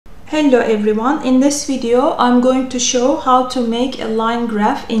Hello everyone, in this video I'm going to show how to make a line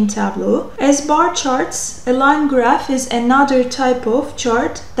graph in Tableau. As bar charts, a line graph is another type of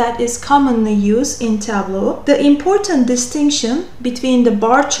chart that is commonly used in Tableau. The important distinction between the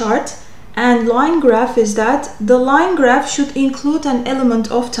bar chart and line graph is that the line graph should include an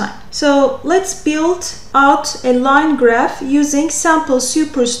element of time. So let's build out a line graph using sample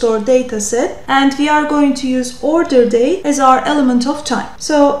superstore dataset, and we are going to use order date as our element of time.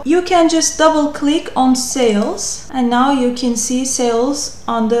 So you can just double click on sales, and now you can see sales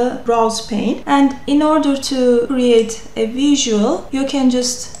on the browse pane. And in order to create a visual, you can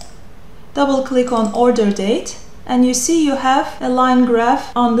just double click on order date, and you see you have a line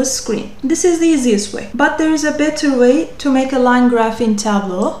graph on the screen. This is the easiest way, but there is a better way to make a line graph in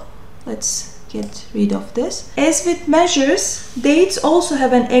Tableau. Let's get rid of this. As with measures, dates also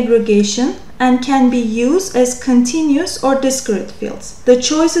have an aggregation and can be used as continuous or discrete fields. The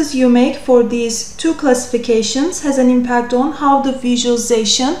choices you make for these two classifications has an impact on how the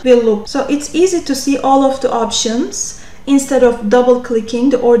visualization will look. So it's easy to see all of the options. Instead of double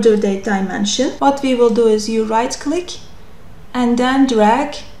clicking the order date dimension, what we will do is you right click and then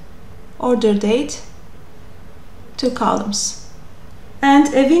drag order date to columns,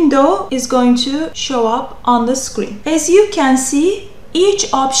 and a window is going to show up on the screen. As you can see,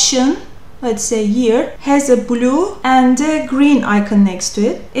 each option, let's say year, has a blue and a green icon next to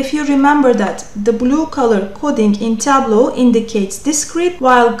it. If you remember that the blue color coding in Tableau indicates discrete,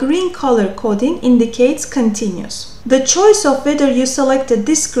 while green color coding indicates continuous. The choice of whether you select a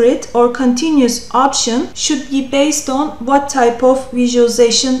discrete or continuous option should be based on what type of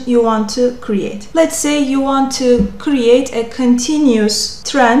visualization you want to create. Let's say you want to create a continuous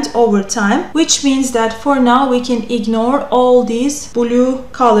trend over time, which means that for now we can ignore all these blue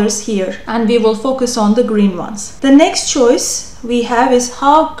colors here and we will focus on the green ones. The next choice we have is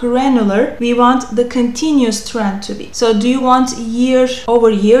how granular we want the continuous trend to be. So do you want year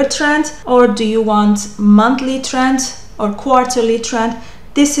over year trend, or do you want monthly trend or quarterly trend?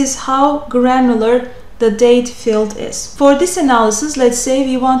 This is how granular the date field is. For this analysis, let's say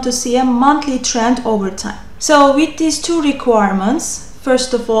we want to see a monthly trend over time. So with these two requirements,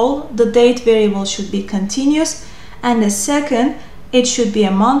 first of all, the date variable should be continuous, and the second, it should be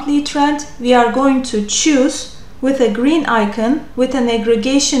a monthly trend. We are going to choose with a green icon with an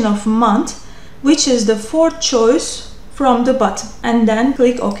aggregation of month, which is the fourth choice from the bottom, and then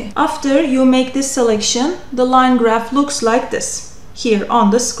click OK. After you make this selection, the line graph looks like this here on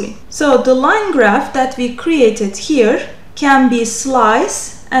the screen. So the line graph that we created here can be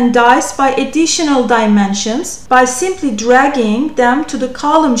sliced and diced by additional dimensions by simply dragging them to the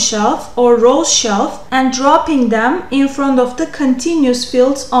column shelf or row shelf and dropping them in front of the continuous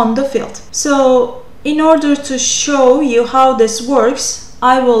fields on the field. So in order to show you how this works,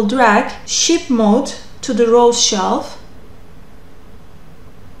 I will drag ship mode to the row shelf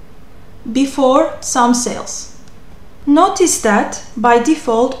before some sales. Notice that by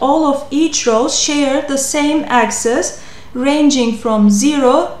default all of each row share the same axis ranging from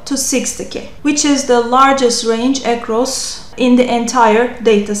 0 to 60K, which is the largest range across in the entire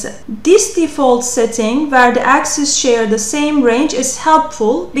dataset. This default setting where the axes share the same range is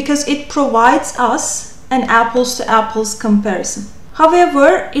helpful because it provides us an apples to apples comparison.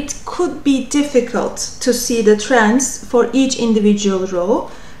 However, it could be difficult to see the trends for each individual row.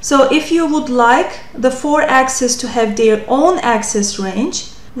 So if you would like the four axes to have their own axis range,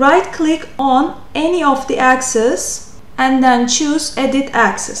 right click on any of the axes and then choose edit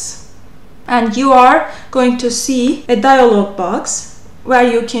axis, and you are going to see a dialog box where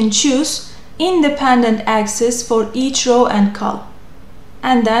you can choose independent axis for each row and column,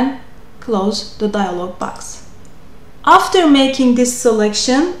 and then close the dialog box. After making this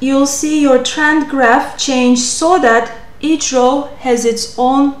selection, you'll see your trend graph change so that each row has its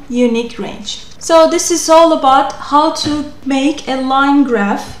own unique range. So this is all about how to make a line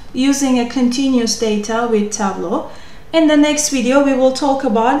graph using a continuous data with Tableau. In the next video, we will talk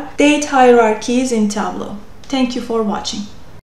about date hierarchies in Tableau. Thank you for watching.